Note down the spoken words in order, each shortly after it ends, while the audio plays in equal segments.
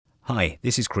Hi,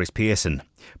 this is Chris Pearson.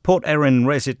 Port Erin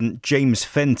resident James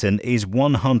Fenton is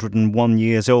 101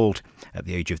 years old. At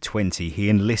the age of 20, he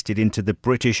enlisted into the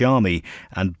British Army,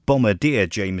 and Bombardier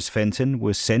James Fenton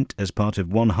was sent as part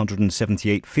of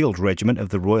 178 Field Regiment of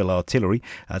the Royal Artillery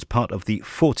as part of the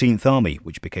 14th Army,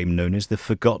 which became known as the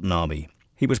Forgotten Army.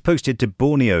 He was posted to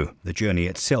Borneo. The journey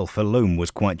itself alone was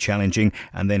quite challenging,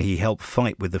 and then he helped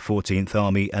fight with the 14th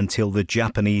Army until the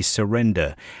Japanese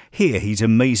surrender. Hear his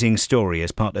amazing story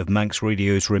as part of Manx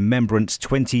Radio's Remembrance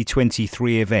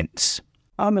 2023 events.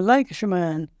 I'm a Lancashire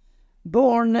man,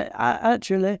 born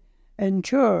actually in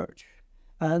Church,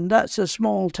 and that's a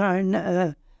small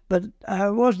town, but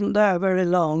I wasn't there very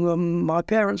long. My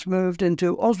parents moved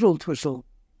into Oswaldtwistle.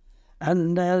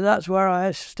 And that's where I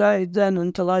stayed then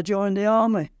until I joined the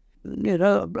army. You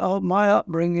know, all my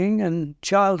upbringing and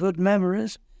childhood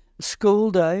memories,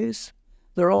 school days,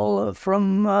 they're all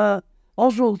from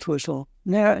Oswaldtwistle,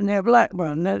 near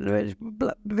Blackburn,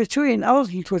 between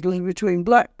Oswaldtwistle and between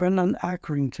Blackburn and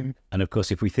Accrington. And of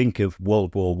course, if we think of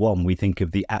World War I, we think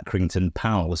of the Accrington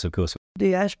Pals, of course.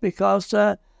 Yes, because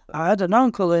I had an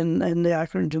uncle in the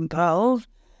Accrington Pals,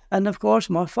 and of course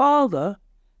my father,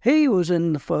 he was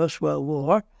in the First World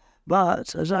War,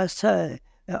 but, as I say,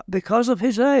 because of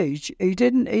his age, he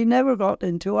never got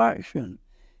into action.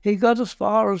 He got as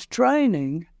far as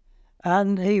training,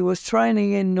 and he was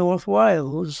training in North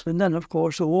Wales. And then, of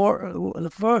course,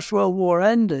 the First World War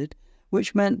ended,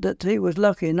 which meant that he was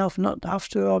lucky enough not to have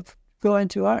to go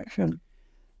into action.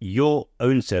 Your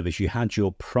own service, you had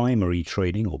your primary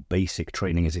training, or basic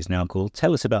training as it's now called.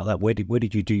 Tell us about that. Where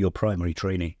did you do your primary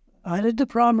training? I did the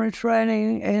primary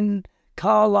training in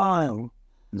Carlisle.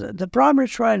 The primary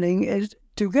training is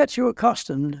to get you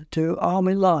accustomed to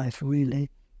army life, really.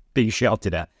 Being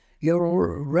shouted at. You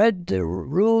read the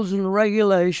rules and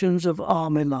regulations of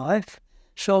army life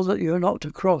so that you're not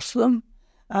to cross them.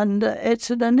 And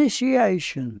it's an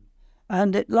initiation.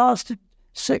 And it lasted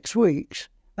 6 weeks.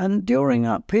 And during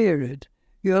that period,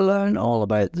 you learn all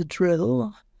about the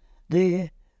drill, the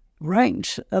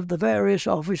ranks of the various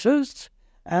officers,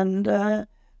 and the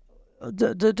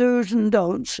do's and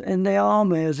don'ts in the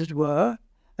army, as it were,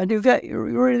 and you get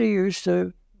really used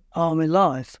to army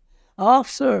life.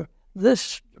 After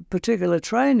this particular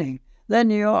training,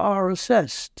 then you are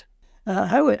assessed.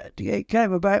 How it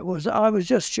came about was I was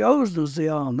just chosen as the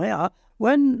army.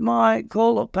 When my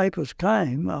call-up papers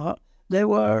came, they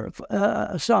were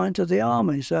assigned to the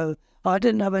army, so I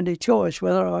didn't have any choice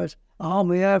whether I was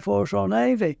Army, Air Force or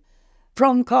Navy.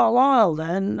 From Carlisle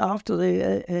then, after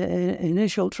the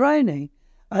initial training,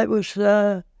 it was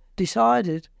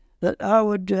decided that I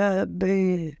would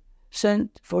be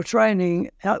sent for training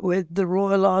with the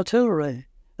Royal Artillery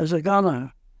as a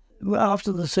gunner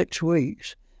after the 6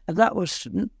 weeks. And that was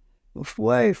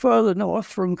way further north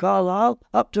from Carlisle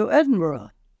up to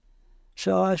Edinburgh.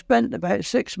 So I spent about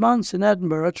 6 months in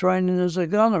Edinburgh training as a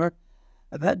gunner.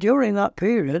 But during that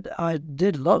period, I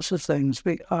did lots of things.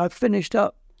 I finished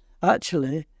up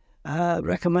actually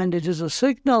recommended as a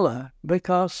signaller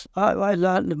because I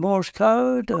learned the Morse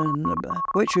code, and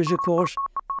which is, of course,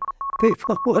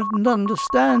 people wouldn't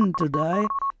understand today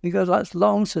because that's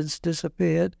long since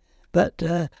disappeared. But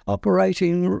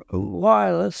operating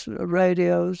wireless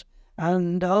radios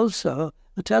and also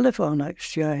a telephone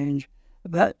exchange.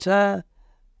 But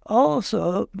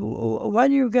also,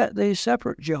 when you get these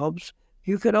separate jobs,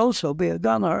 you could also be a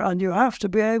gunner, and you have to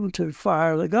be able to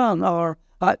fire the gun or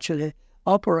actually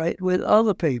operate with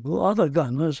other people, other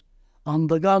gunners, on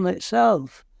the gun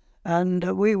itself.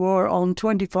 And we were on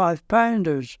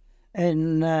 25-pounders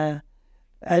in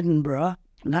Edinburgh.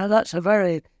 Now, that's a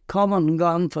very common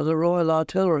gun for the Royal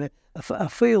Artillery, a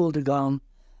field gun.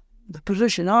 The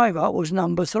position I got was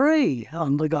number 3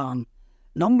 on the gun.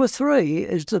 Number 3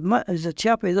 is the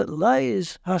chappie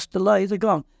that has to lay the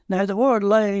gun. Now, the word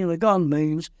laying the gun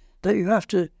means that you have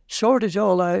to sort it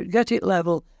all out, get it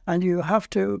level, and you have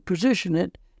to position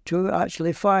it to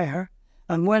actually fire.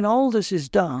 And when all this is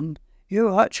done,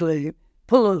 you actually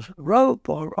pull a rope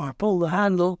or pull the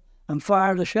handle and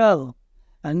fire the shell.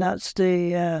 And that's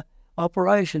the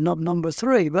operation of number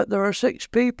 3. But there are 6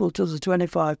 people to the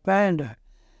 25-pounder.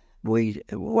 We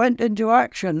went into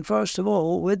action, first of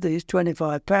all, with these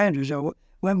 25-pounders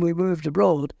when we moved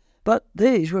abroad. But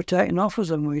these were taken off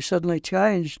us and we suddenly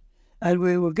changed. And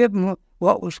we were given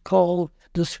what was called,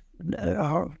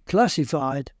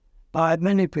 classified by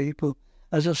many people,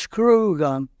 as a screw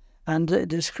gun. And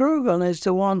the screw gun is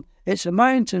the one, it's a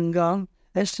mountain gun,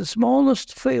 it's the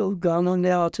smallest field gun on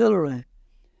the artillery.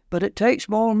 But it takes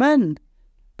more men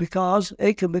because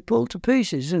it can be pulled to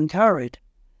pieces and carried.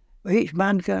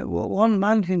 One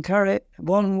man can carry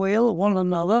one wheel, one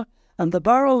another, And the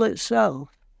barrel itself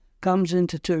comes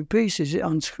into two pieces, it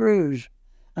unscrews,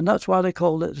 and that's why they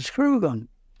called it the screw gun.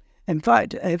 In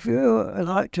fact, if you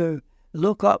like to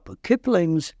look up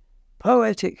Kipling's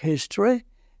poetic history,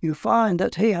 you find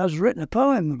that he has written a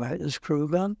poem about the screw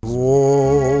gun.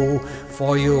 Oh,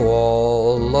 for you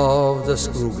all love the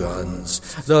screw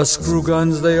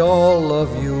guns, they all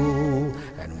love you.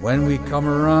 And when we come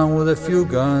around with a few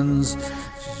guns,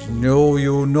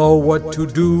 you know what to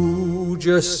do.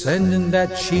 Just send in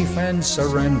that chief and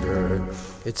surrender.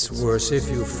 It's worse if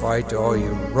you fight or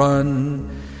you run.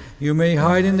 You may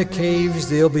hide in the caves,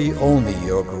 they'll be only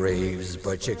your graves,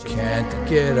 but you can't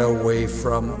get away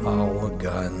from our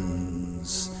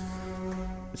guns.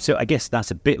 So I guess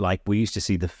that's a bit like we used to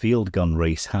see the field gun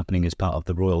race happening as part of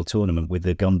the Royal Tournament, with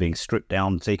the gun being stripped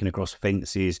down, taken across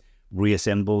fences,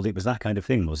 reassembled. It was that kind of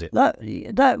thing, was it?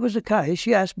 That was the case,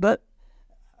 yes, but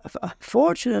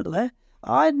fortunately,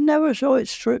 I never saw it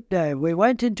stripped down. We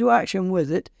went into action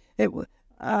with it.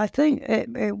 I think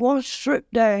it was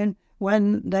stripped down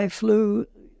when they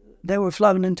were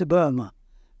flown into Burma,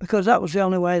 because that was the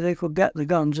only way they could get the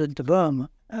guns into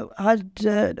Burma.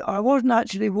 I wasn't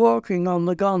actually working on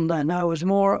the gun then. I was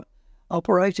more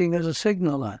operating as a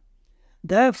signaller.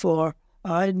 Therefore,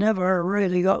 I never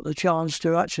really got the chance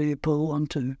to actually pull one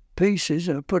to pieces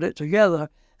or put it together.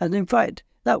 And in fact,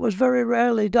 that was very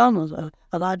rarely done,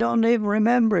 and I don't even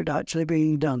remember it actually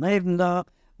being done, even though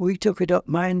we took it up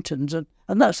mountains. And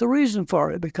that's the reason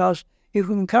for it, because you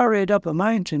can carry it up a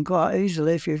mountain quite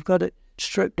easily if you've got it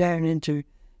stripped down into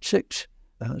six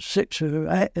or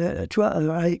 12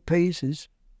 or 8 pieces.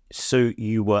 So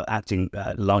you were acting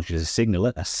largely as a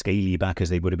signaller, a scaly back as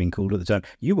they would have been called at the time.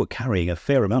 You were carrying a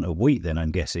fair amount of weight then,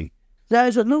 I'm guessing.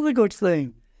 There's another good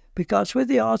thing, because with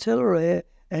the artillery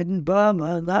in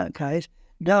Burma, in that case,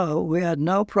 no, we had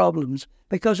no problems,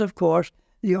 because of course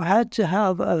you had to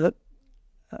have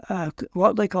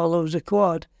what they call a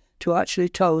quad to actually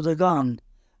tow the gun.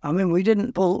 I mean, we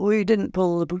didn't pull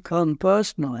the gun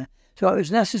personally, so it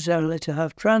was necessary to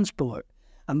have transport.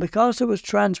 And because there was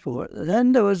transport,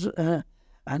 then there was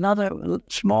another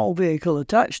small vehicle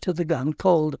attached to the gun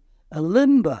called a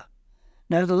limber.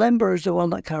 Now, the limber is the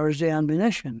one that carries the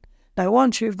ammunition. Now,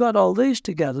 once you've got all these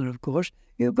together, of course,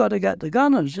 you've got to get the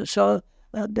gunners. So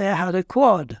they had a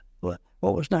quad, what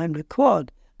was named a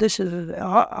quad. This is an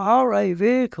RA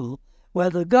vehicle where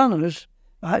the gunners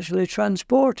are actually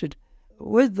transported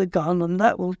with the gun, and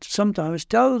that will sometimes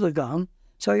tow the gun.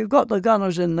 So you've got the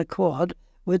gunners in the quad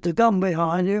with the gun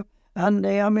behind you and the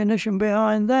ammunition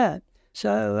behind that.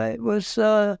 So it was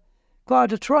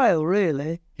quite a trail,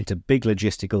 really. It's a big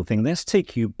logistical thing. Let's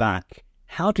take you back.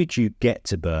 How did you get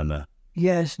to Burma?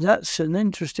 Yes, that's an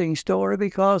interesting story,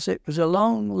 because it was a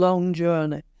long, long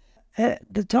journey. At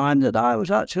the time that I was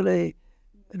actually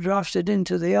drafted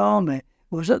into the army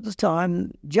was at the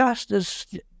time just as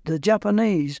the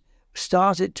Japanese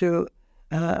started to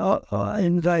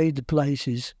invade the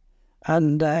places.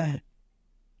 And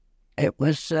it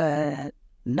was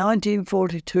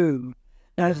 1942.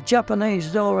 Now, the Japanese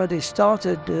had already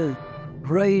started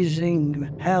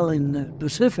raising hell in the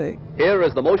Pacific. Here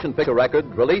is the motion picture record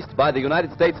released by the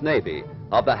United States Navy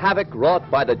of the havoc wrought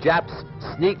by the Japs'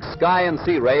 sneak sky and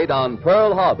sea raid on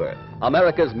Pearl Harbor,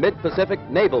 America's mid-Pacific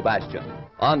naval bastion.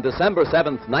 On December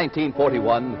 7th,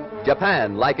 1941,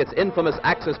 Japan, like its infamous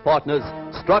Axis partners,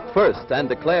 struck first and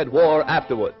declared war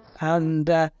afterwards. And,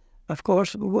 of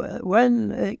course,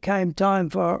 when it came time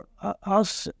for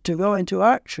us to go into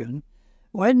action,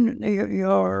 when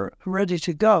you're ready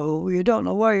to go, you don't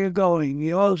know where you're going.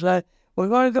 You all say, we're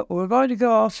going to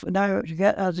go off now to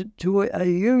get to a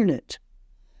unit,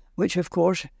 which, of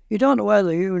course, you don't know where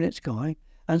the unit's going,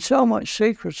 and so much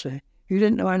secrecy, you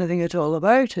didn't know anything at all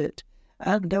about it.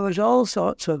 And there was all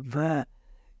sorts of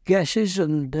guesses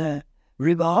and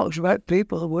remarks about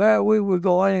people, where we were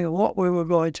going and what we were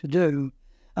going to do.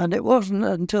 And it wasn't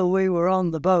until we were on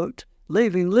the boat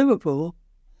leaving Liverpool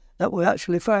that we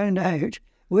actually found out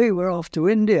we were off to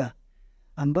India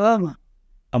and Burma.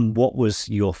 And what was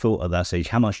your thought at that stage?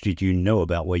 How much did you know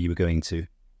about where you were going to?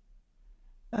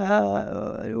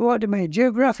 What do you mean,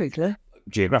 geographically?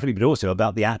 Geographically, but also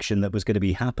about the action that was going to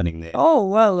be happening there. Oh,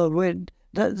 well,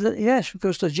 yes,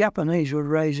 because the Japanese were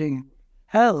raising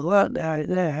hell, weren't they, out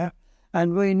there?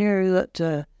 And we knew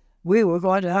that we were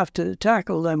going to have to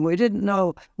tackle them. We didn't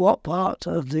know what part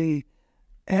of the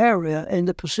area in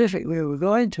the Pacific we were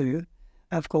going to,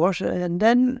 of course.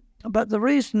 But the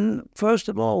reason, first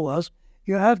of all, was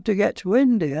you have to get to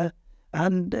India,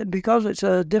 and because it's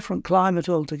a different climate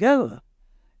altogether,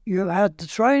 you had the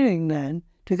training then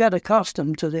to get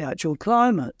accustomed to the actual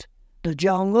climate, the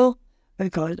jungle,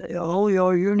 because all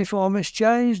your uniform is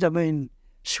changed. I mean,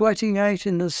 sweating out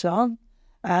in the sun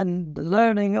and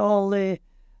learning all the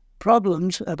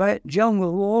problems about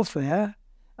jungle warfare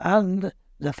and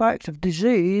the fact of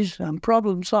disease and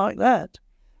problems like that.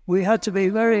 We had to be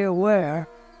very aware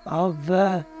of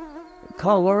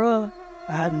cholera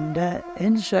and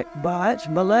insect bites.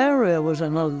 Malaria was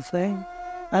another thing.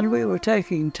 And we were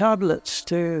taking tablets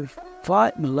to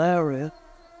fight malaria,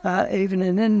 even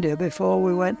in India, before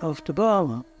we went off to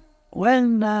Burma.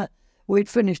 When we'd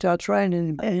finished our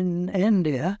training in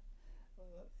India,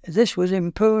 this was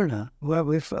in Pune, where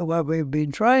we've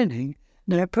been training.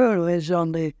 Now, Pune is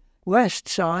on the west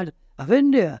side of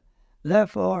India.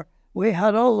 Therefore, we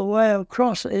had all the way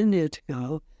across India to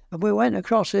go, and we went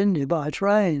across India by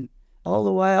train, all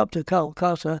the way up to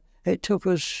Calcutta. It took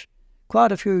us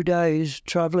quite a few days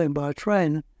travelling by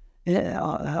train.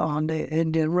 On the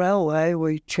Indian Railway,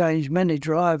 we changed many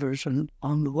drivers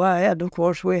on the way, and of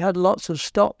course we had lots of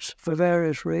stops for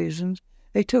various reasons.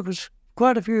 It took us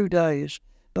quite a few days,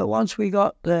 but once we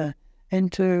got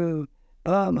into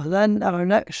Burma, then our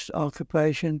next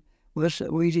occupation was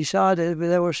we decided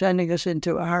they were sending us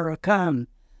into Arakan,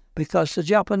 because the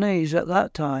Japanese at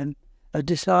that time had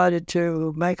decided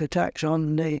to make attacks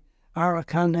on the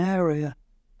Arakan area.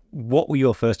 What were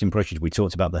your first impressions? We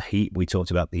talked about the heat, we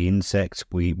talked about the insects,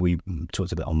 we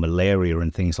talked about malaria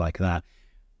and things like that.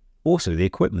 Also, the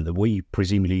equipment that we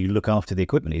presumably look after, the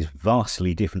equipment is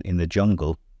vastly different in the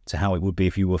jungle to how it would be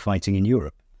if you were fighting in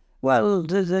Europe. Well,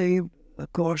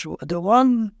 of course, the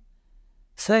one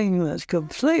thing that's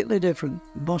completely different,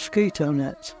 mosquito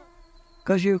nets.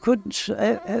 Because you couldn't,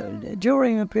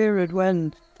 during a period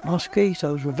when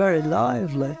mosquitoes were very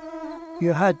lively,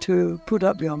 you had to put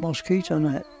up your mosquito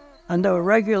net. And there were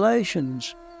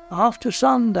regulations. After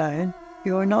sundown,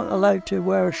 you were not allowed to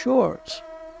wear shorts,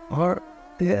 or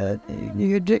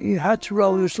you had to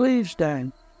roll your sleeves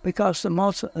down, because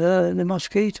the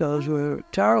mosquitoes were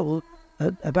terrible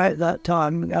about that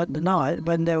time at the night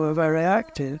when they were very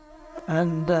active.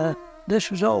 And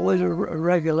this was always a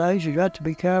regulation. You had to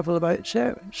be careful about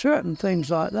certain things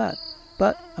like that.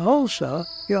 But also,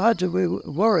 you had to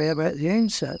worry about the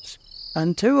insects.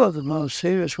 And two of the most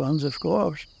serious ones, of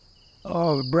course,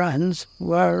 or brands,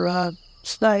 were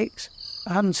snakes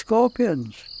and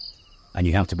scorpions. And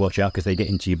you have to watch out because they get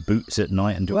into your boots at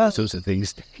night and do all sorts of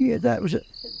things. Yeah, that was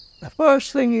the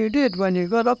first thing you did when you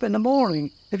got up in the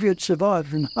morning. If you'd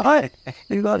survived the night,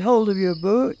 you got hold of your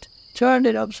boot, turned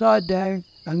it upside down,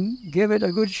 and give it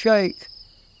a good shake,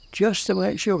 just to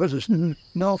make sure there's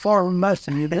no foreign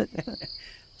matter in it.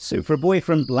 So for a boy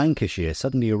from Lancashire,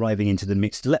 suddenly arriving into the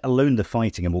midst, let alone the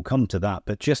fighting, and we'll come to that,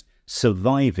 but just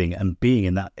surviving and being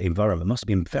in that environment must have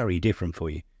been very different for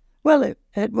you. Well, it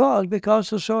was,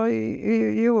 because so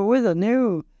you were with a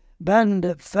new band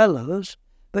of fellows,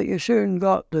 but you soon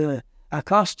got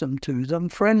accustomed to them,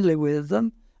 friendly with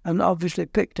them, and obviously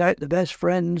picked out the best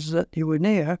friends that you were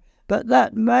near. But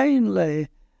that mainly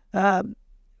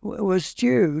was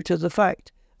due to the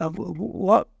fact of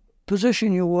what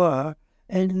position you were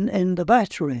in the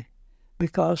battery,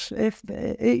 because if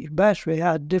each battery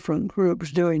had different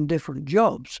groups doing different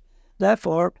jobs,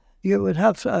 therefore you would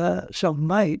have some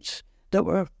mates that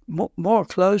were more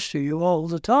close to you all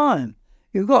the time.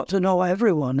 You got to know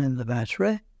everyone in the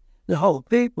battery, the whole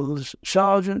people, the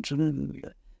sergeants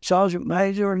and sergeant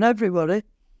major and everybody.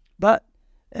 But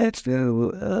if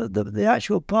you, the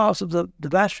actual part of the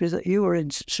battery that you were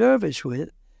in service with,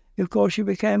 of course you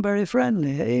became very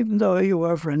friendly, even though you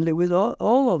were friendly with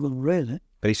all of them, really.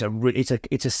 But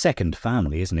it's a second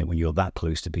family, isn't it, when you're that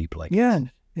close to people like yeah, this?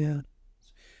 Yeah.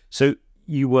 So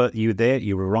you were there,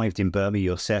 you arrived in Burma,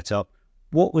 you're set up.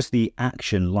 What was the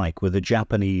action like? Were the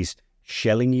Japanese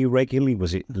shelling you regularly?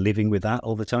 Was it living with that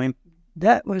all the time?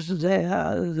 That was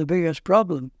the biggest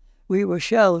problem. We were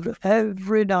shelled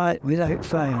every night without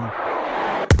fail.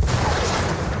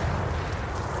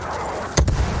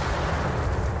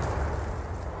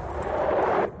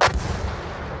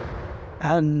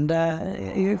 And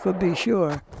you could be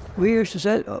sure. We used to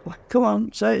say, oh, come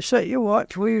on, set your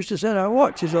watch. We used to set our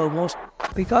watches almost,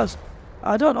 because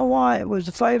I don't know why it was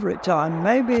the favourite time.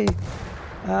 Maybe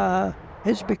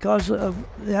it's because of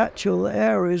the actual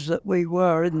areas that we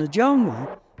were in the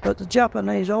jungle. But the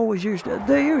Japanese always used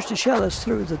to shell us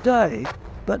through the day,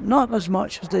 but not as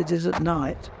much as they did at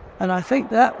night. And I think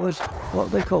that was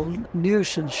what they called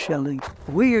nuisance shelling.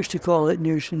 We used to call it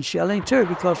nuisance shelling too,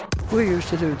 because we used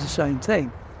to do the same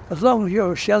thing. As long as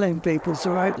you're shelling people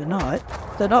throughout the night,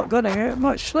 they're not going to get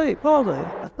much sleep, are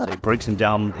they? So it breaks them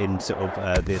down in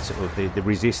the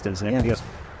resistance and everything else.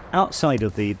 Outside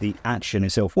of the action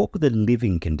itself, what were the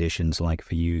living conditions like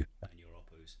for you and your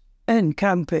oppos? in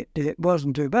camp it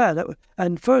wasn't too bad.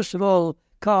 And first of all,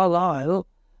 Carlisle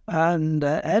and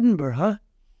Edinburgh,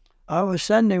 I was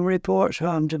sending reports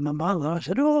home to my mother. I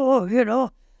said,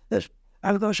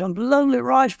 I've got some lovely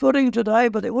rice pudding today,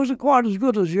 but it wasn't quite as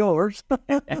good as yours.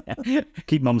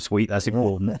 Keep mum sweet, that's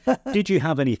important. Did you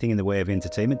have anything in the way of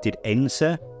entertainment? Did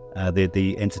ENSA,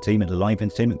 the entertainment, the live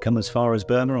entertainment, come as far as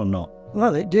Burma or not?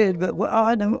 Well, it did, but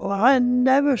I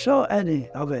never saw any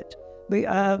of it.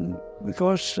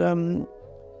 Because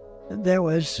there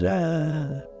was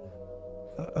a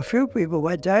few people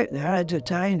went out there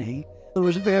entertaining. There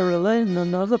was Vera Lynn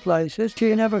and other places.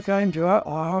 She never came to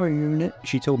our unit.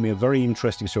 She told me a very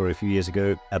interesting story a few years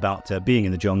ago about being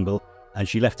in the jungle, and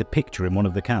she left a picture in one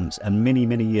of the camps, and many,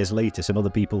 many years later some other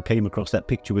people came across that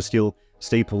picture was still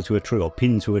stapled to a tree or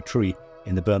pinned to a tree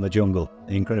in the Burma jungle.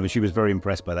 Incredible. She was very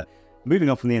impressed by that. Moving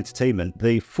on from the entertainment,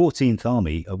 the 14th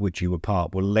Army, of which you were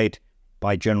part, were led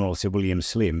by General Sir William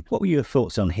Slim. What were your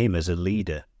thoughts on him as a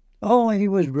leader? Oh, he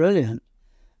was brilliant.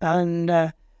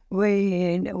 And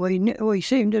we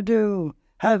seemed to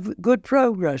have good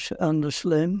progress under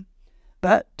Slim.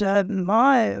 But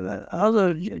my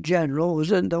other general was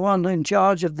the one in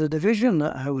charge of the division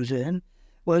that I was in,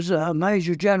 was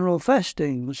Major General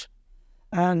Festings.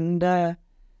 And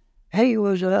he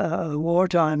was a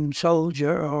wartime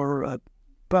soldier or a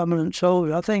permanent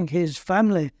soldier. I think his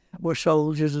family were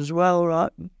soldiers as well,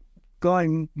 right?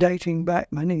 Dating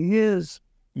back many years.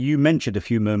 You mentioned a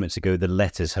few moments ago the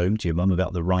letters home to your mum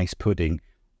about the rice pudding.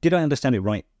 Did I understand it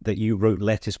right that you wrote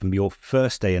letters from your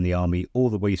first day in the army all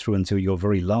the way through until your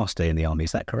very last day in the army?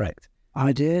 Is that correct?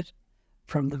 I did,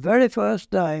 from the very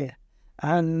first day.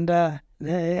 And as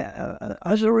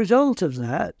a result of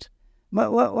that,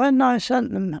 when I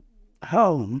sent them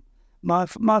home, my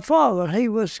father, he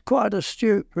was quite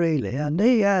astute, really, and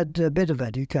he had a bit of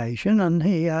education, and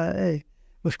he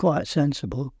was quite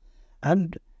sensible.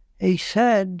 And he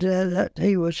said that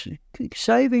he was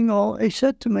saving all. He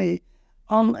said to me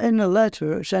in a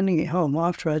letter, sending it home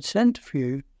after I'd sent a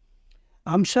few,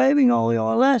 I'm saving all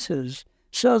your letters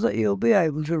so that you'll be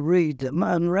able to read them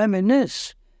and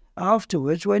reminisce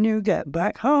afterwards when you get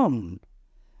back home.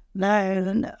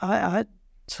 Now, I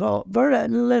thought very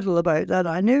little about that.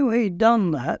 I knew he'd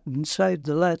done that and saved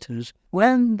the letters.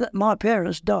 When my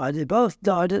parents died, they both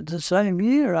died at the same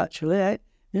year, actually,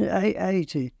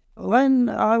 80. When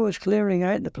I was clearing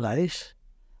out the place,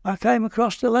 I came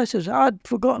across the letters. I'd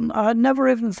forgotten, I'd never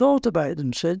even thought about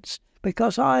them since,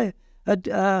 because I had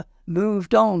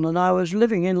moved on and I was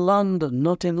living in London,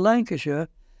 not in Lancashire,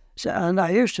 and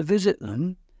I used to visit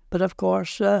them. But of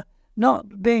course,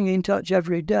 not being in touch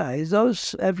every day,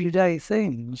 those everyday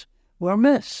things were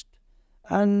missed.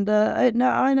 And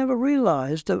I never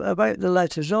realised about the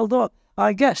letters, although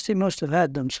I guessed he must have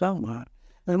had them somewhere.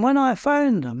 And when I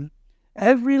found them,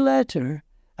 every letter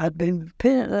had been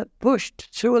pushed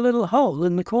through a little hole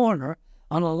in the corner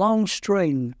on a long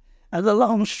string, and the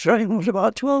long string was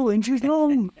about 12 inches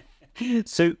long.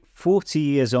 So 40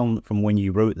 years on from when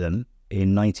you wrote them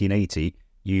in 1980,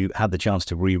 you had the chance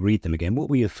to reread them again. What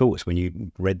were your thoughts when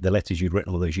you read the letters you'd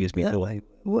written all those years before?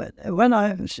 When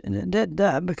I did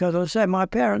that, because I say my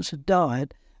parents had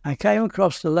died, I came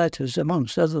across the letters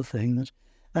amongst other things,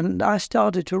 and I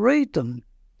started to read them.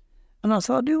 And I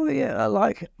thought,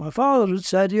 like my father had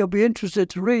said, you'll be interested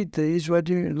to read these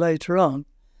later on.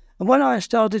 And when I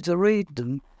started to read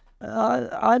them,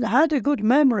 I had a good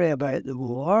memory about the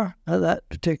war at that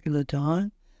particular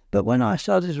time. But when I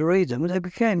started to read them, they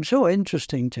became so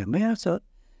interesting to me. I thought,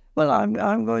 well,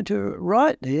 I'm going to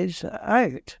write these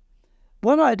out.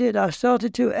 What I did, I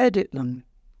started to edit them.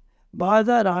 By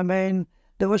that I mean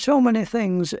there were so many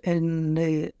things in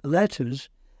the letters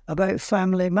about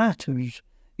family matters.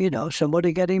 You know,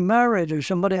 somebody getting married or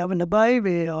somebody having a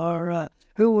baby or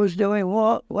who was doing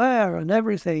what, where and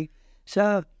everything.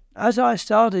 So as I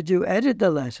started to edit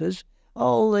the letters,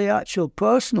 all the actual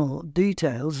personal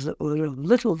details that were of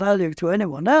little value to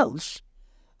anyone else,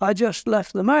 I just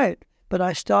left them out. But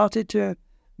I started to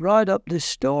write up this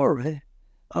story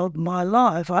of my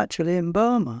life actually in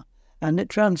Burma. And it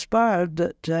transpired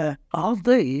that of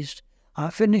these, I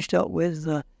finished up with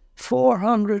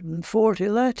 440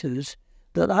 letters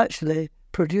that actually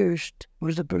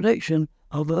was a prediction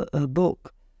of a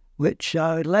book, which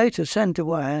I later sent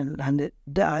away, and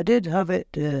I did have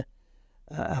it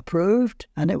approved,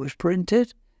 and it was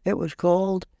printed. It was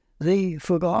called The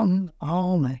Forgotten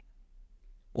Army.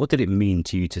 What did it mean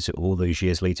to you all those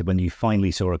years later when you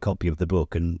finally saw a copy of the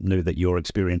book and knew that your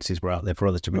experiences were out there for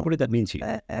others to read? What did that mean to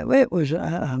you? It was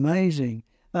amazing.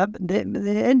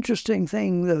 The interesting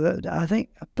thing, that I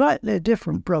think, slightly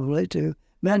different probably to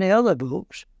many other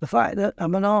books, the fact that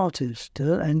I'm an artist.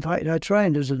 In fact, I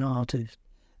trained as an artist.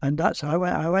 And that's how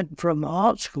I went from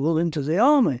art school into the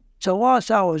army. So whilst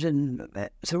I was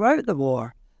throughout the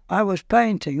war, I was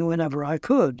painting whenever I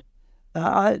could.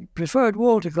 I preferred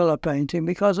watercolour painting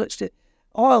because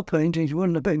oil paintings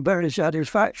wouldn't have been very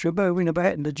satisfactory moving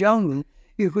about in the jungle.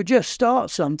 You could just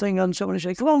start something and somebody would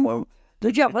say, come on,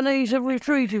 the Japanese have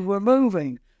retreated, we're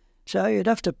moving. So you'd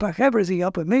have to pack everything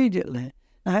up immediately.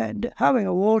 And having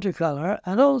a watercolour,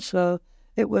 and also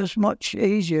it was much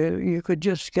easier. You could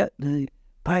just get the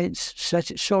paints,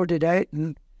 sorted out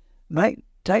and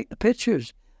take the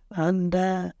pictures. And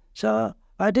so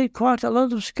I did quite a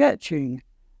lot of sketching.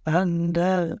 And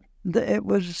it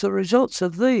was the results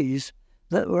of these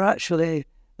that were actually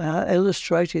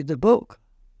illustrated the book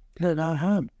that I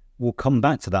had. We'll come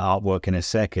back to that artwork in a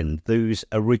second. Those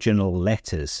original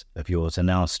letters of yours are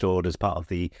now stored as part of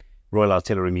the Royal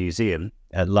Artillery Museum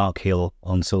at Larkhill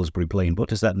on Salisbury Plain. What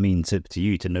does that mean to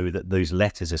you to know that those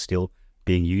letters are still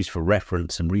being used for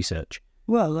reference and research?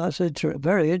 Well, that's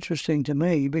very interesting to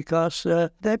me because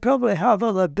they probably have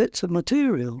other bits of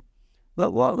material.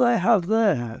 But what they have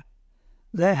there,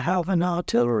 they have an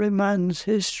artilleryman's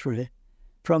history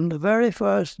from the very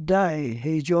first day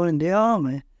he joined the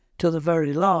army to the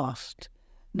very last.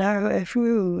 Now, if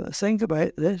you think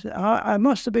about this, I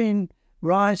must have been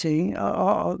writing,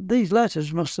 these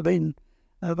letters must have been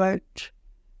about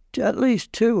at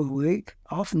least 2 a week,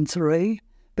 often 3,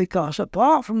 because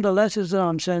apart from the letters that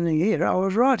I'm sending here, I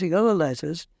was writing other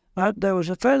letters. There was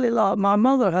a fairly large, my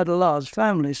mother had a large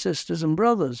family, sisters and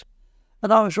brothers,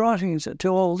 and I was writing to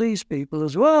all these people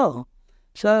as well.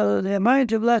 So the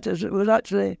amount of letters, it was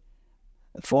actually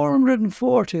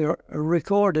 440 are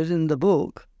recorded in the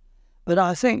book, but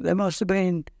I think there must have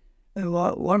been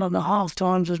 1.5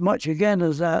 times as much again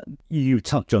as that. You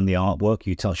touched on the artwork,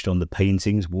 you touched on the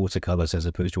paintings, watercolours as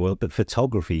opposed to oil, but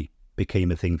photography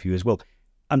became a thing for you as well.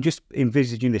 I'm just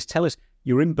envisaging this. Tell us,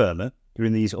 you're in Burma, you're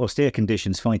in these austere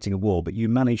conditions fighting a war, but you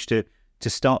managed to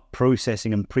start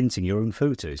processing and printing your own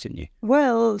photos, didn't you?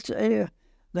 Well,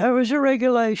 there was a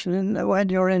regulation when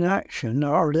you're in action,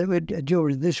 or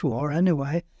during this war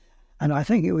anyway, and I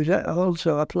think it was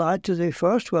also applied to the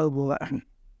First World War.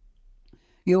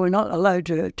 You were not allowed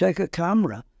to take a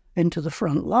camera into the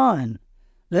front line.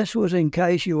 This was in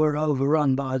case you were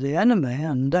overrun by the enemy,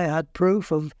 and they had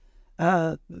proof of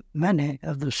many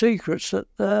of the secrets that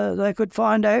they could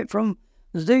find out from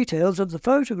the details of the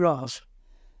photographs.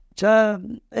 So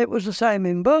it was the same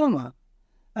in Burma,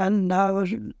 and I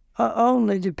was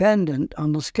only dependent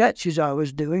on the sketches I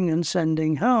was doing and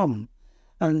sending home.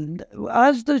 And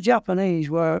as the Japanese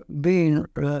were being,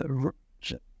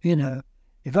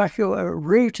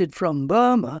 routed from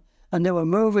Burma, and they were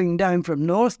moving down from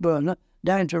North Burma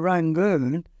down to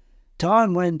Rangoon,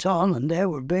 time went on and they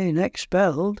were being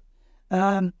expelled.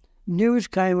 News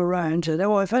came around, said,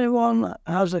 if anyone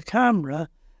has a camera,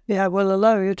 we'll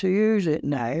allow you to use it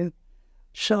now.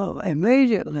 So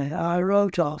immediately I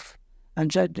wrote off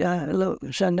and said, look,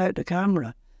 send out the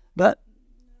camera. But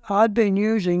I'd been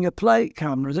using a plate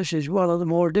camera. This is one of the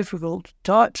more difficult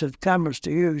types of cameras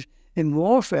to use in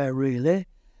warfare, really.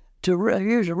 To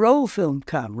use a roll film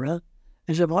camera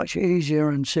is a much easier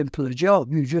and simpler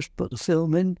job. You just put the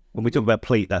film in. When we talk about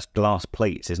plate, that's glass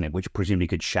plates, isn't it? Which presumably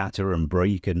could shatter and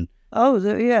break and... Oh,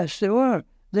 yes, they were.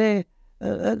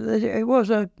 It was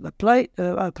a plate,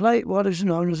 what is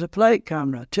known as a plate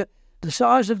camera. The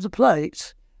size of the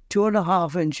plates,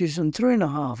 2.5 inches and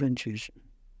 3.5 inches.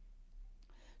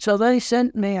 So they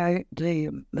sent me out the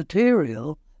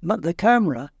material, the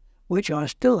camera, which I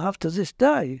still have to this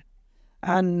day.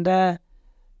 And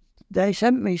they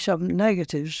sent me some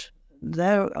negatives.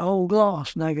 They're old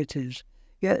glass negatives.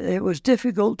 Yet it was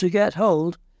difficult to get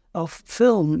hold of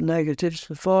film negatives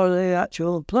for the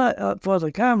actual for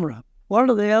the camera. One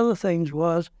of the other things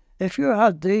was, if you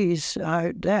had these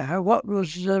out there, what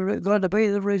was going to be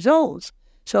the results?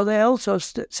 So they also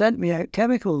sent me out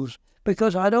chemicals,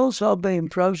 because I'd also been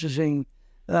processing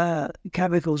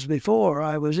chemicals before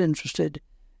I was interested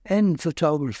in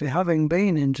photography, having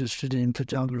been interested in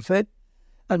photography.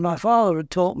 And my father had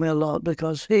taught me a lot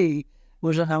because he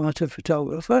was an amateur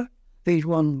photographer. He'd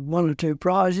won 1 or 2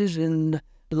 prizes in the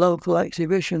local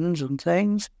exhibitions and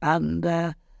things. And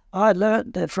I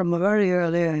learnt that from a very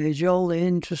early age all the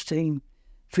interesting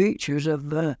features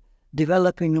of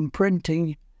developing and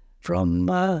printing from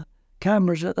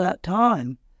cameras at that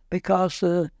time, because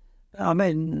the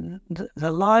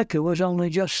Leica was only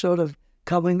just sort of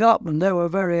coming up, and they were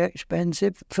very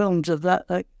expensive. Films of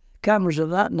that, cameras of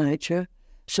that nature,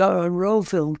 so roll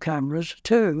film cameras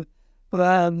too,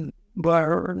 were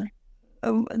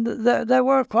they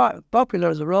were quite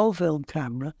popular, the roll film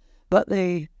camera, but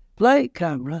the plate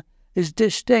camera is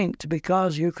distinct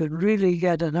because you can really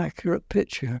get an accurate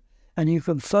picture and you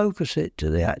can focus it to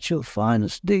the actual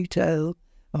finest detail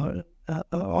or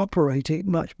operate it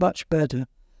much, much better.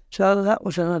 So that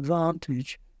was an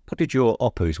advantage. What did your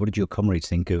oppos, what did your comrades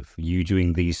think of you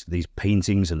doing these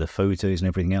paintings and the photos and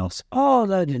everything else? Oh,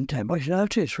 they didn't take much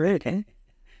notice, really.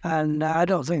 And I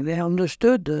don't think they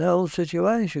understood the whole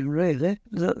situation, really.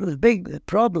 The big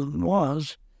problem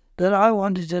was that I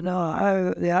wanted to know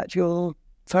how the actual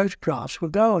photographs were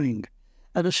going.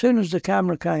 And as soon as the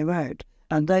camera came out,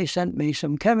 and they sent me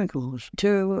some chemicals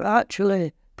to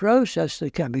actually process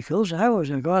the chemicals, how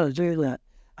was I going to do that?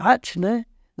 Actually,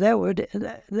 they were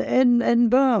in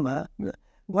Burma,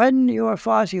 when you are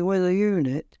fighting with a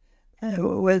unit,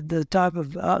 with the type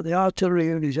of the artillery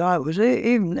units I was,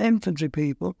 even infantry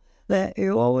people,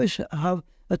 you always have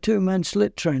a two-man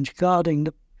slit trench guarding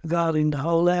the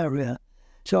whole area.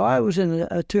 So I was in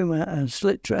a two-man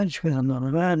slit trench with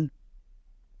another man.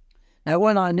 Now,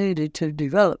 when I needed to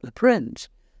develop the prints,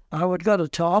 I would get a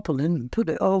tarpaulin and put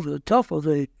it over the top of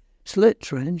the slit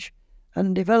trench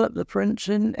and develop the prints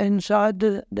inside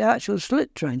the actual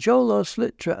slit trench. All those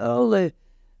all the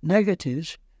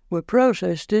negatives were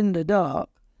processed in the dark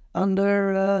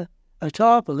under a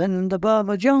tarpaulin in the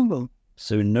Burma jungle.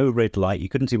 So no red light, you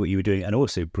couldn't see what you were doing, and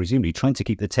also presumably trying to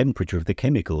keep the temperature of the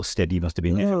chemicals steady must have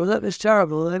been... No, that was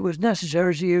terrible. It was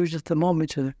necessary to use a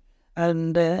thermometer,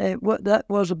 and that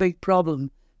was a big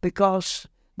problem because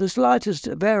the slightest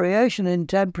variation in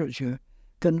temperature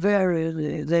can vary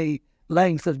the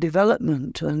length of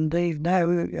development and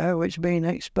how it's been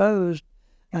exposed,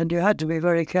 and you had to be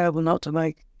very careful not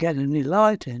to get any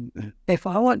light in. If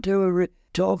I want to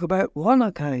talk about one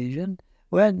occasion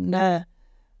when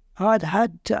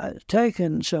I'd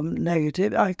taken some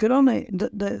negative, I could only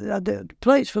the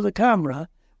plates for the camera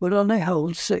would only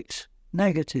hold 6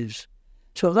 negatives,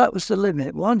 so that was the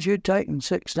limit. Once you'd taken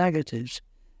 6 negatives,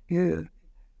 you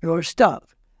were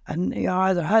stuck, and you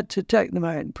either had to take them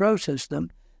out and process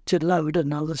them to load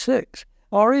another 6,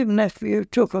 or even if you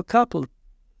took a couple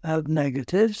of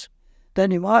negatives, then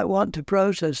you might want to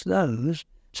process those,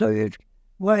 so you'd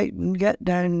wait and get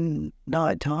down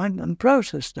night time and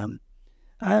process them.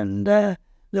 And there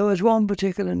was one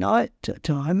particular night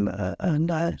time,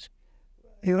 and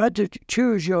you had to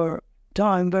choose your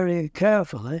time very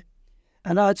carefully.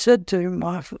 And I'd said to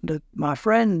my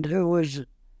friend who was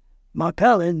my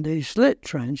pal in the slit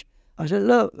trench, I said,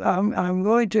 look, I'm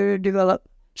going to develop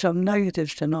some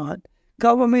negatives tonight.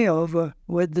 Cover me over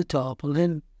with the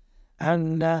tarpaulin.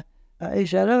 And he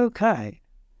said, okay.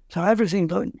 So everything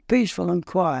looked peaceful and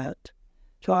quiet.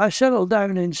 So I settled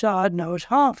down inside, and I was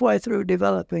halfway through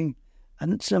developing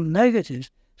some negatives.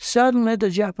 Suddenly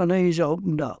the Japanese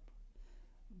opened up.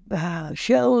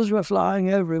 Shells were flying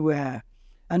everywhere,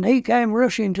 and he came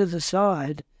rushing to the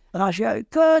side. And I shouted,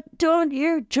 God, don't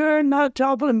you turn that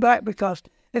tarpaulin back, because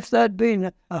if there'd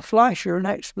been a flash or an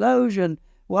explosion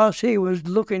whilst he was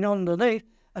looking underneath,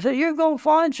 I said, you go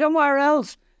find somewhere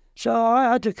else. So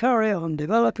I had to carry on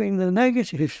developing the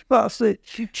negatives whilst the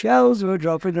shells were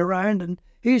dropping around, and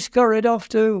he scurried off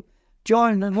to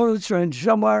join another trench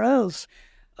somewhere else.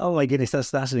 Oh my goodness,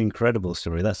 that's an incredible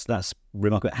story. That's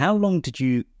remarkable. How long did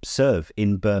you serve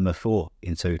in Burma for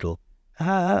in total?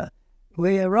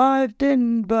 We arrived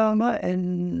in Burma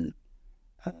in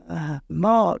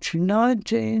March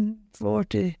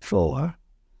 1944,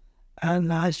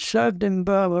 and I served in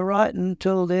Burma right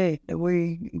until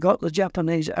we got the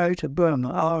Japanese out of Burma.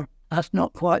 Or that's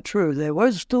not quite true. They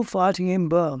were still fighting in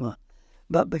Burma.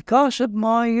 But because of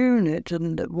my unit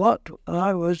and what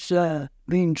I was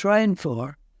being trained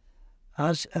for,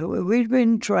 we'd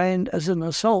been trained as an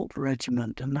assault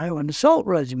regiment. And now an assault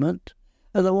regiment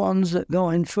are the ones that go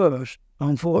in first,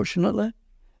 unfortunately.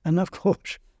 And of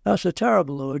course, that's a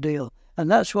terrible ordeal. And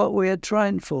that's what we had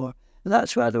trained for. And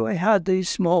that's why we had these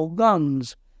small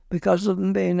guns, because of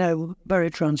them being very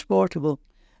transportable.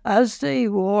 As the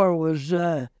war was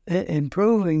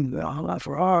improving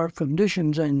for our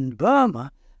conditions in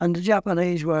Burma, and the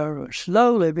Japanese were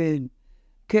slowly being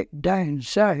kicked down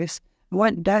south,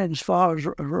 went down as far as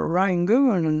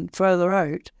Rangoon and further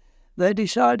out, they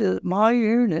decided that my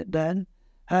unit then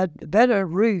had better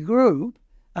regroup,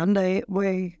 and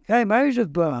we came out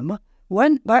of Burma,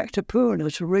 went back to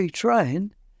Pune to retrain,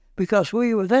 because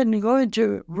we were then going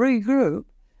to regroup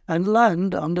and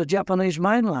land on the Japanese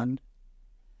mainland.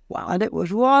 Wow. And it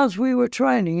was whilst we were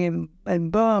training in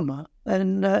Burma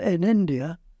and in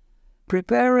India,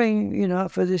 preparing,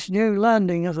 for this new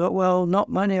landing. I thought, well, not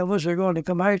many of us are going to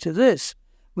come out of this.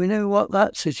 We knew what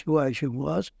that situation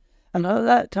was. And at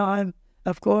that time,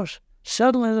 of course,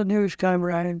 suddenly the news came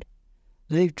round.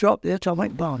 They've dropped the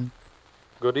atomic bomb.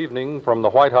 Good evening from the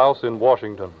White House in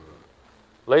Washington.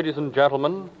 Ladies and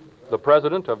gentlemen, the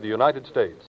President of the United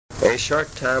States. A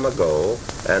short time ago,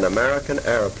 an American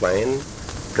airplane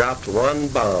dropped one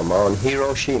bomb on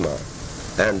Hiroshima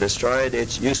and destroyed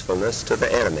its usefulness to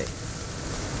the enemy.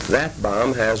 That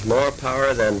bomb has more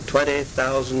power than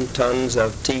 20,000 tons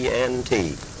of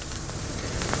TNT.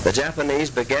 The Japanese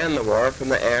began the war from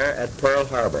the air at Pearl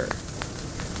Harbor.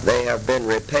 They have been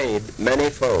repaid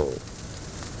many-fold,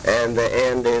 and the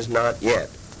end is not yet.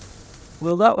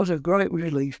 Well, that was a great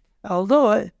relief.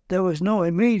 Although there was no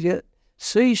immediate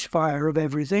ceasefire of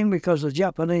everything because the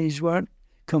Japanese weren't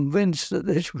convinced that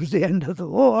this was the end of the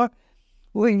war,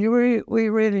 we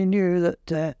really knew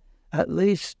that at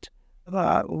least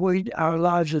our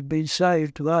lives had been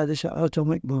saved by this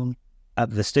atomic bomb. At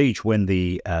the stage when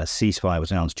the ceasefire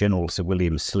was announced, General Sir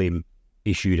William Slim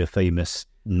issued a famous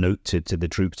note to the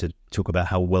troops to talk about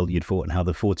how well you'd fought and how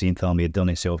the 14th Army had done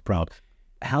itself proud.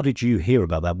 How did you hear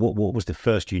about that? What was the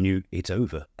first you knew it's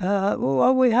over?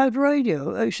 Well, we had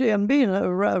radio. Actually, and being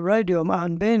a radio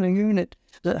man, being a unit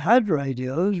that had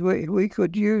radios, we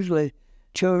could usually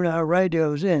tune our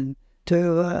radios in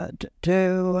to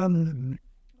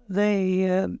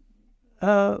the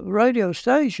radio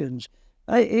stations,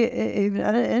 even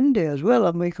in India as well,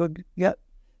 and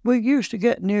we used to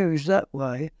get news that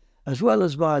way as well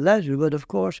as by letter. But of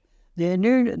course, the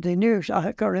news.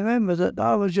 I can remember that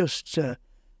I was just.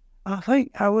 I think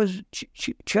I was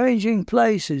changing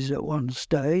places at one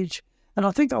stage, and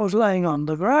I think I was laying on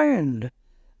the ground,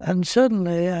 and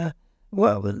suddenly,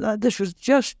 this was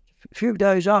just a few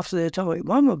days after the atomic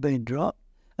bomb had been dropped,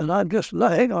 and I'm just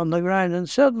laying on the ground, and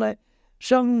suddenly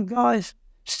some guys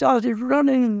started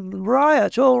running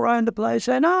riot all around the place,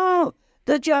 saying, "Oh,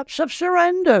 the Japs have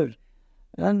surrendered!"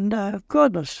 And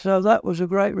goodness, so that was a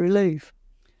great relief.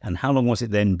 And how long was it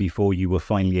then before you were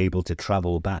finally able to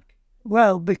travel back?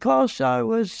 Well, because I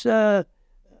was, the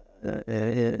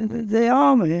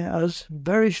army has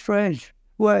very strange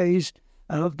ways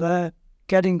of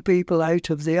getting people out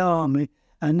of the army.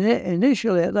 And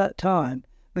initially at that time,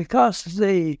 because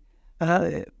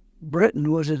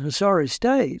Britain was in a sorry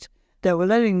state, they were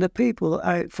letting the people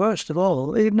out first of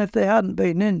all, even if they hadn't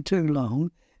been in too long,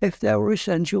 if they were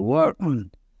essential workmen,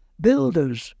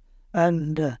 builders,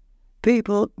 and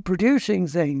people producing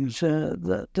things,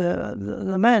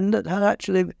 the men that had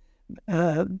actually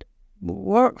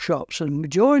workshops and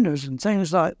joiners and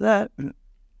things like that,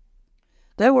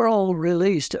 they were all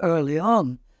released early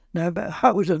on. Now, but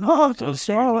I was an artist,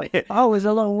 so I was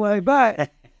a long way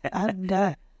back.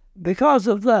 And because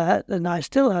of that, and I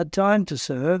still had time to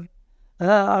serve,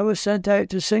 I was sent out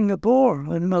to Singapore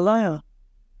and Malaya.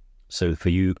 So for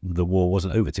you, the war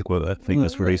wasn't over, to quote a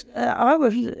famous phrase.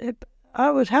 I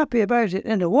was happy about it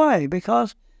in a way,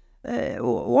 because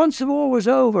once the war was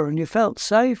over and you felt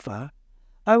safer,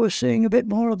 I was seeing a bit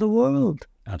more of the world.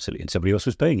 Absolutely, and somebody else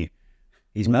was paying you.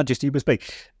 His Majesty was paying.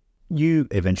 You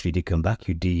eventually did come back,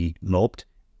 you demobbed.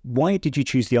 Why did you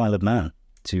choose the Isle of Man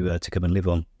to come and live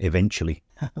on eventually?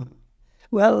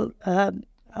 Well,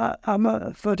 I'm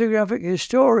a photographic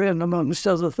historian, amongst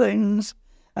other things,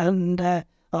 and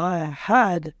I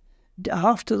had,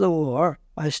 after the war,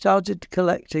 I started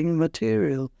collecting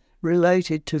material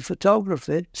related to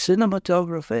photography,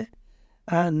 cinematography,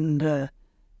 and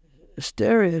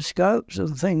stereoscopes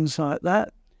and things like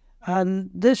that. And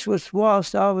this was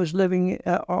whilst I was living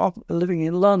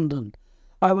in London.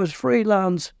 I was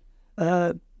freelance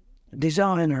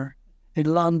designer in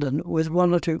London with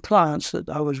one or two clients that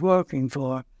I was working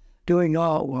for, doing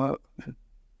artwork.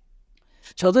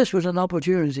 So this was an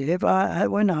opportunity.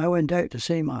 When I went out to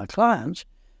see my clients,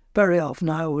 very often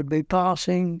I would be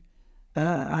passing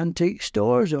antique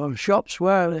stores or shops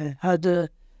where they had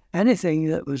anything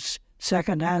that was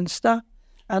second-hand stuff.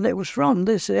 And it was from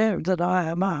this area that I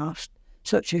amassed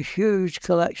such a huge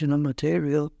collection of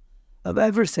material, of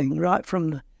everything, right from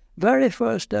the very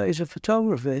first days of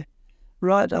photography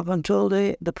right up until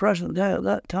the present day at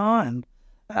that time.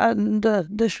 And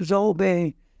this was all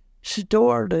being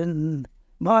stored in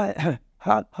my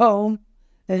home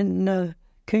in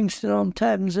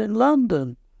Kingston-on-Thames in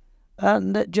London.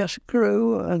 And it just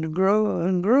grew and grew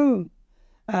and grew.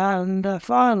 And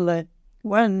finally,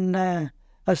 when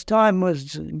as time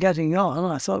was getting on,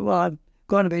 I thought, well, I'm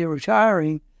going to be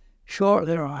retiring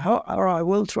shortly, or I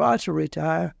will try to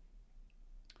retire.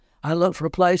 I looked for a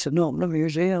place and opened a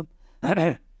museum.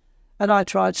 And I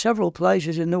tried several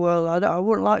places in the world. I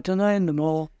wouldn't like to name them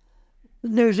all.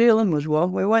 New Zealand was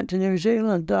one. We went to New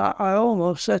Zealand. I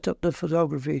almost set up the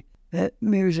photography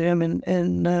museum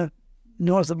in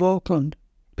north of Auckland.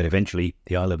 But eventually,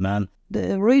 the Isle of Man.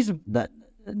 The reason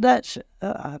that's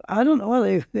I don't know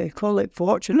whether they call it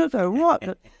fortunate or what,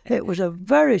 but it was a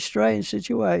very strange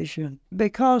situation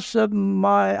because I'd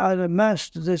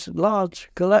amassed this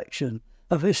large collection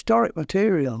of historic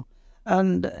material,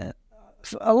 and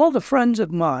a lot of friends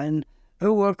of mine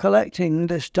who were collecting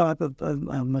this type of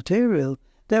material,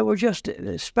 they were just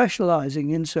specialising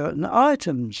in certain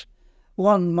items.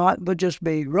 One might just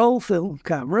be roll film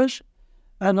cameras,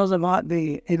 another might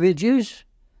be images,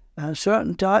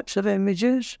 certain types of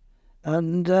images,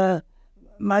 and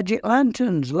magic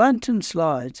lanterns, lantern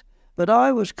slides. But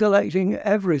I was collecting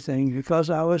everything because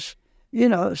I was,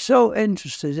 so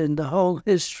interested in the whole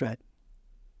history.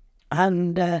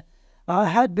 And I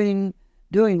had been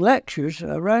doing lectures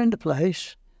around the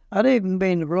place. I'd even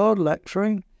been abroad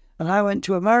lecturing, and I went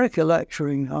to America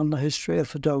lecturing on the history of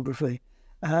photography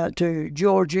to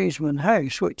George Eastman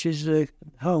House, which is the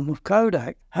home of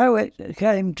Kodak. How it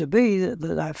came to be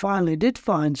that I finally did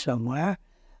find somewhere.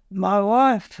 My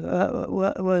wife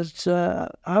this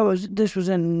was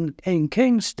in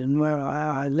Kingston, where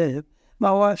I live.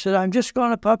 My wife said, I'm just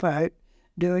going to pop out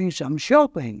doing some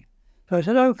shopping. So I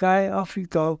said, okay, off you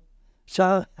go.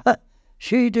 So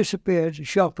she disappeared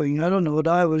shopping. I don't know what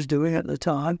I was doing at the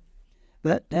time,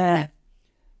 but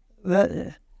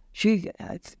she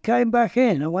came back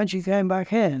in, and when she came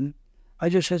back in, I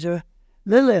just said to her,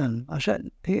 Lillian, I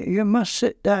said, you must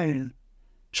sit down.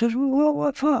 She says, well,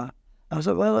 what for? I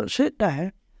said, well, sit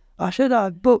down. I said,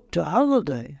 I've booked a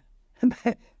holiday.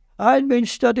 I'd been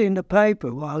studying the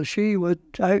paper while she was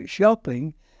out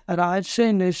shopping, and I'd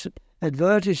seen this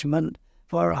advertisement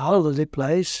for a holiday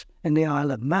place in the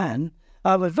Isle of Man.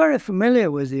 I was very familiar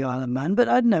with the Isle of Man, but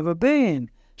I'd never been.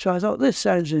 So I thought, this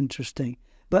sounds interesting.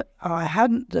 But I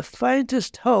hadn't the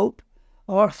faintest hope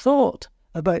or thought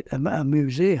about a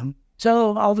museum.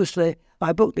 So obviously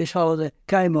I booked this holiday,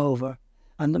 came over.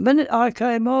 And the minute I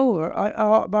came over,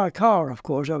 by car, of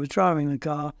course, I was driving the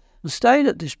car, and stayed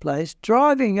at this place.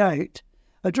 Driving out,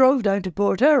 I drove down to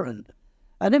Port Erin.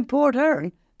 And in Port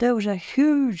Erin, there was a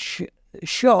huge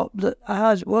shop that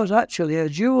was actually a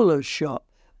jeweller's shop.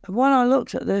 And when I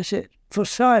looked at this, for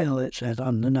sale, it said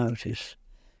on the notice.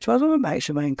 So I thought I'd make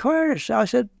some inquiries. I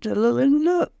said to Lillian,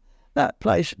 look, that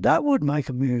place, that would make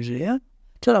a museum.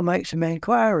 So I make some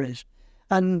inquiries.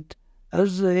 And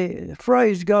as the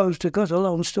phrase goes, to cut a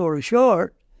long story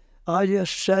short, I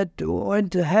just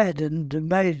went ahead and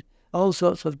made all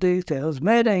sorts of details,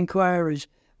 made inquiries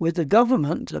with the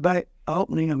government about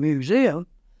opening a museum,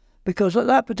 because at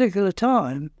that particular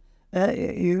time,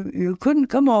 you couldn't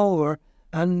come over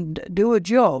and do a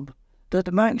job that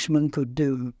a Manxman could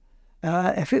do.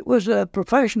 If it was a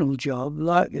professional job,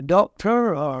 like a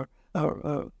doctor or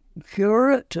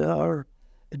curate or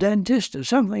a dentist or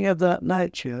something of that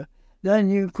nature, then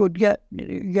you could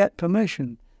get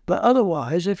permission. But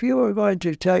otherwise, if you were going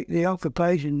to take the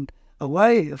occupation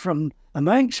away from a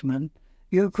Manxman,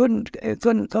 it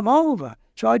couldn't come over.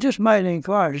 So I just made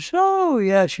inquiries. Oh,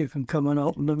 yes, you can come and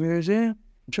open the museum.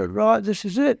 I said, right, this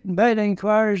is it. Made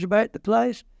inquiries about the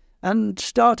place and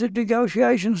started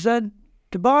negotiations then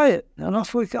to buy it. And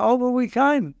over we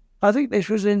came. I think this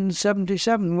was in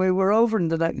 1977. We were over in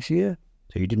the next year.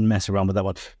 So you didn't mess around with that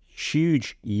one.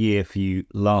 Huge year for you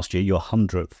last year, your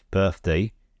 100th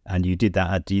birthday, and you did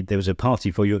that. There was a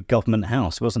party for you at Government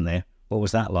House, wasn't there? What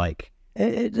was that like?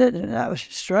 That was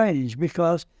strange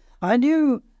because I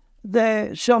knew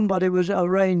somebody was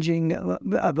arranging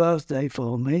a birthday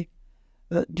for me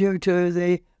due to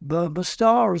the Burma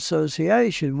Star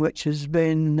Association, which has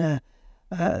been,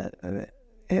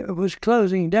 it was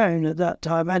closing down at that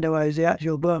time anyways, the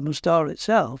actual Burma Star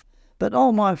itself. But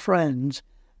all my friends,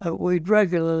 we'd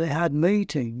regularly had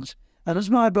meetings, and as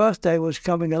my birthday was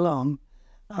coming along,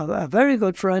 a very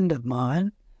good friend of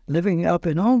mine, living up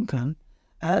in Onken,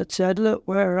 had said, look,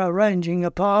 we're arranging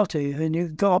a party, and you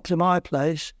can go up to my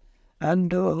place,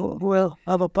 and we'll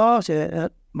have a party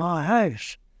at my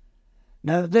house.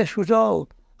 Now, this was all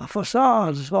a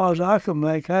facade as far as I can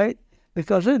make out,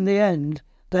 because in the end,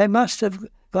 they must have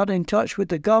got in touch with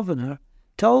the governor,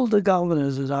 told the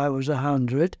governor that I was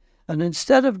 100, and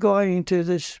instead of going into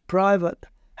this private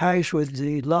house with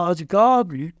the large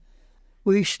garden,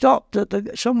 we stopped at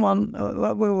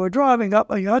we were driving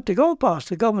up, and you had to go past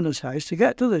the governor's house to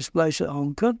get to this place at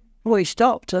Onken. We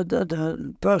stopped, and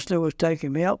the person who was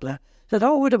taking me up there said,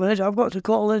 oh, wait a minute, I've got to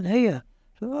call in here.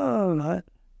 So, all right.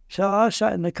 So I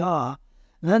sat in the car,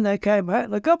 and then they came out,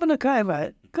 and the governor came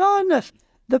out. Goodness,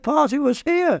 the party was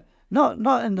here, not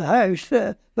in the house,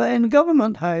 but in the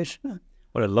government house.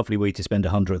 What a lovely way to spend a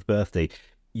 100th birthday.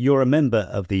 You're a member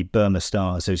of the Burma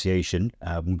Star Association,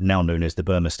 now known as the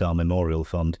Burma Star Memorial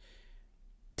Fund.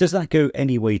 Does that go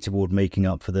any way toward making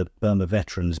up for the Burma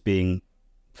veterans being,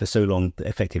 for so long,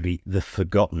 effectively the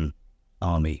forgotten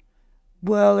army?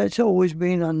 Well, it's always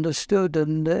been understood,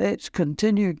 and it's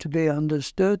continued to be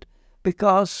understood,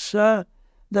 because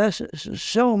there's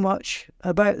so much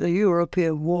about the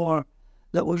European war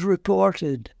that was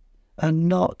reported, and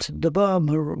not the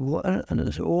Burma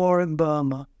war in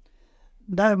Burma.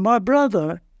 Now, my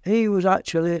brother, he was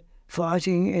actually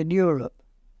fighting in Europe.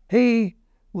 He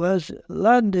was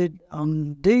landed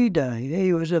on D-Day.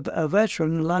 He was a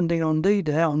veteran landing on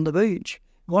D-Day on the beach,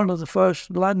 one of the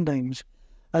first landings.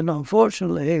 And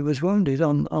unfortunately, he was wounded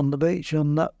on the beach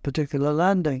on that particular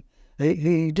landing.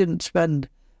 He didn't spend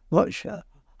much,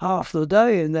 half the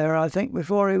day in there, I think,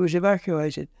 before he was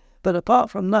evacuated. But apart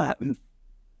from that,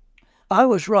 I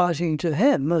was writing to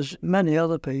him, as many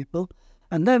other people,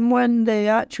 and then when the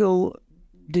actual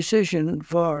decision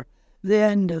for the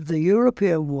end of the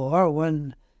European war,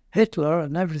 when Hitler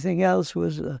and everything else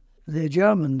was, the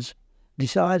Germans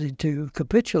decided to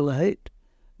capitulate,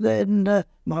 then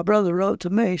my brother wrote to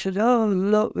me. He said, "Oh,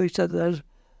 look," he said, "there's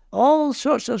all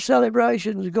sorts of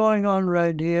celebrations going on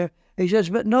round here." He says,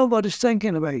 "but nobody's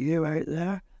thinking about you out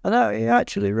there." And he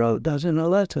actually wrote that in a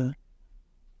letter.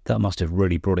 That must have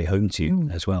really brought it home to you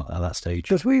as well at that stage.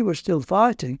 Because we were still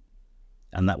fighting.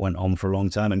 And that went on for a long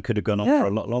time and could have gone on for a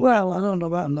lot longer. Well, I don't know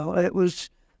about that. It was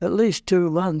at least 2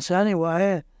 months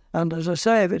anyway. And as I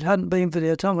say, if it hadn't been for the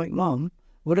atomic bomb, it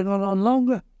would have gone on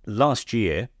longer. Last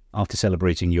year, after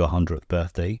celebrating your 100th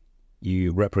birthday,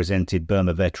 you represented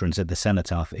Burma veterans at the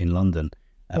Cenotaph in London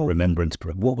at Remembrance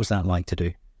Parade. What was that like to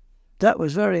do? That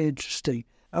was very interesting.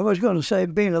 I was going to say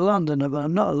being a Londoner, but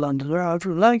I'm not a Londoner. I'm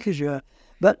from Lancashire.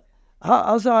 But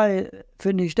as I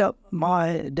finished up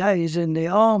my days in the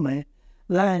army,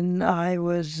 then I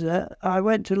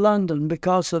went to London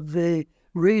because of the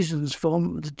reasons for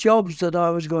the jobs that I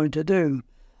was going to do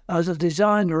as a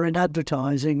designer in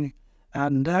advertising,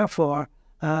 and therefore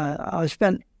I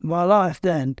spent my life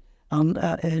then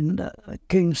in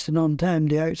Kingston-on-Thames,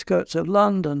 the outskirts of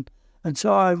London, and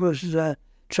so I was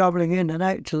travelling in and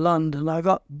out to London. I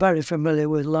got very familiar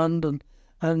with London,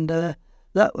 and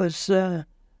that was a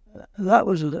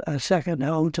second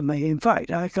home to me. In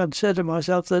fact, I consider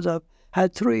myself that I've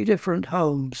had 3 different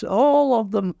homes. All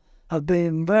of them have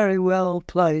been very well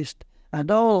placed,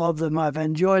 and all of them I've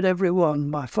enjoyed every one.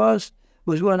 My first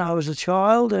was when I was a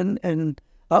child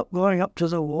going up to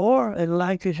the war in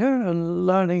Lancashire and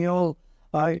learning all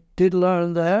I did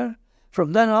learn there.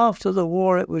 From then after the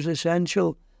war, it was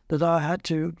essential that I had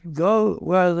to go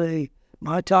where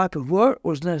my type of work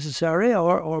was necessary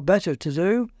or better to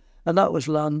do, and that was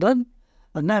London.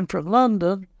 And then from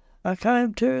London, I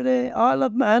came to the Isle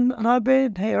of Man, and I've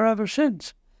been here ever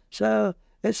since. So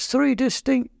it's 3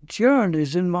 distinct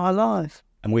journeys in my life.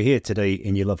 And we're here today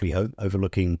in your lovely home,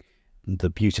 overlooking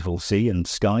the beautiful sea and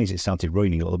skies. It started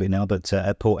raining a little bit now, but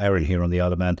at Port Erin here on the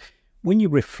Isle of Man. When you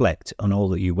reflect on all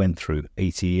that you went through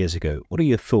 80 years ago, what are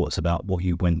your thoughts about what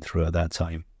you went through at that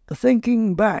time?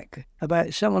 Thinking back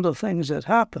about some of the things that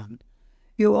happened,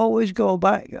 you always go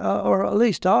back, or at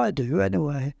least I do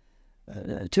anyway,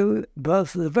 to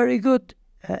both the very good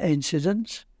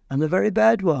incidents and the very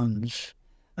bad ones.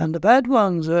 And the bad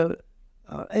ones are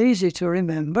easy to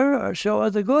remember, or so are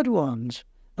the good ones.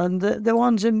 And the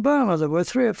ones in Burma, there were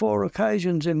 3 or 4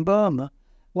 occasions in Burma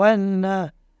when,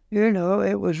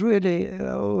 it was really, we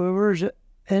were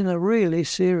in a really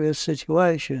serious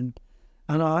situation.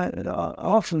 And I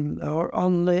often, or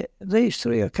on these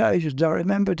 3 occasions, I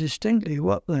remember distinctly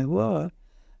what they were.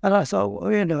 And I thought,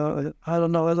 I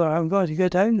don't know whether I'm going to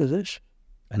get out of this.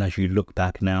 And as you look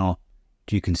back now,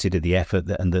 do you consider the effort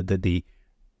and the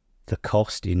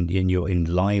cost in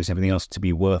lives, everything else to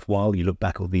be worthwhile? You look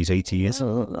back all these 80 years?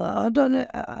 I don't know.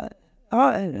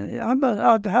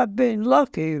 I have been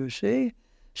lucky, you see.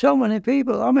 So many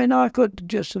people. I mean, I could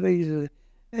just have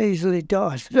easily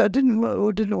died. I didn't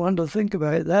want to think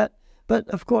about that. But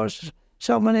of course,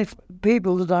 so many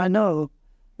people that I know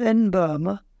in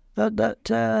Burma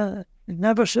that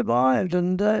never survived,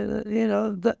 and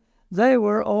that they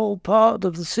were all part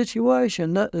of the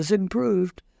situation that has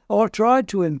improved or tried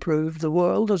to improve the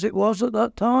world as it was at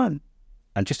that time.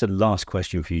 And just a last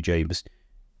question for you, James.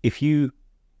 If you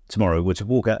tomorrow were to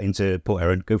walk out into Port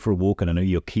Erin, go for a walk, and I know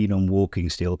you're keen on walking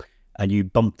still, and you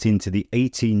bumped into the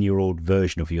 18-year-old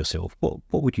version of yourself, what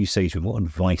would you say to him? What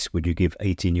advice would you give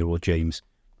 18-year-old James?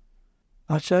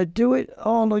 I'd say do it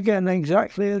all again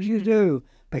exactly as you do,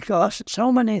 because so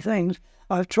many things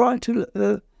I've tried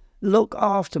to look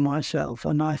after myself,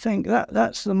 and I think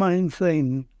that's the main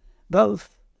thing,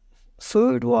 both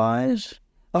food-wise,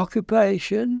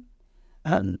 occupation,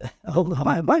 And although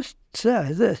I must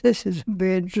say that this is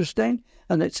be interesting,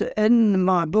 and it's in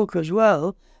my book as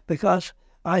well, because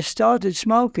I started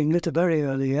smoking at a very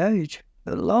early age,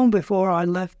 long before I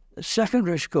left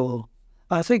secondary school.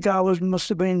 I think must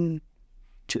have been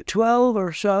 12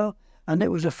 or so, and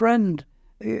it was a friend.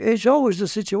 It's always the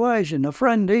situation. A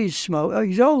friend, he's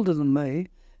older than me.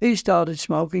 He started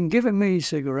smoking, giving me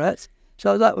cigarettes.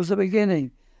 So that was the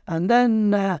beginning. And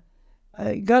then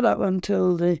I got up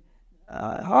until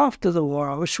after the war.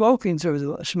 I was smoking through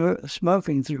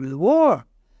the war.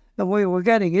 And we were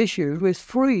getting issued with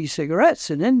free cigarettes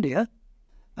in India.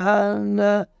 And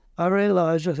I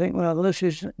realised, well, this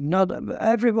is not...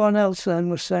 Everyone else then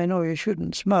was saying, oh, you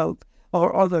shouldn't smoke.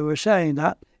 Or they were saying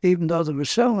that, even though there were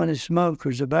so many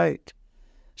smokers about.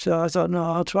 So I thought, no,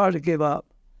 I'll try to give up.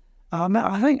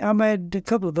 I think I made a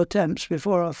couple of attempts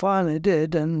before I finally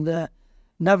did, and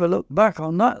never looked back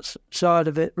on that side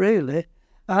of it, really.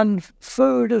 And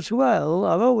food as well.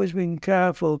 I've always been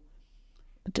careful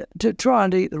to try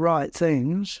and eat the right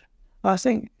things. I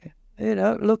think,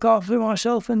 look after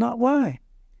myself in that way.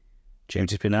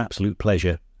 James, it's been an absolute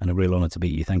pleasure and a real honour to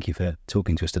meet you. Thank you for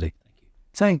talking to us today.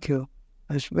 Thank you.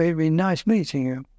 It's very nice meeting you.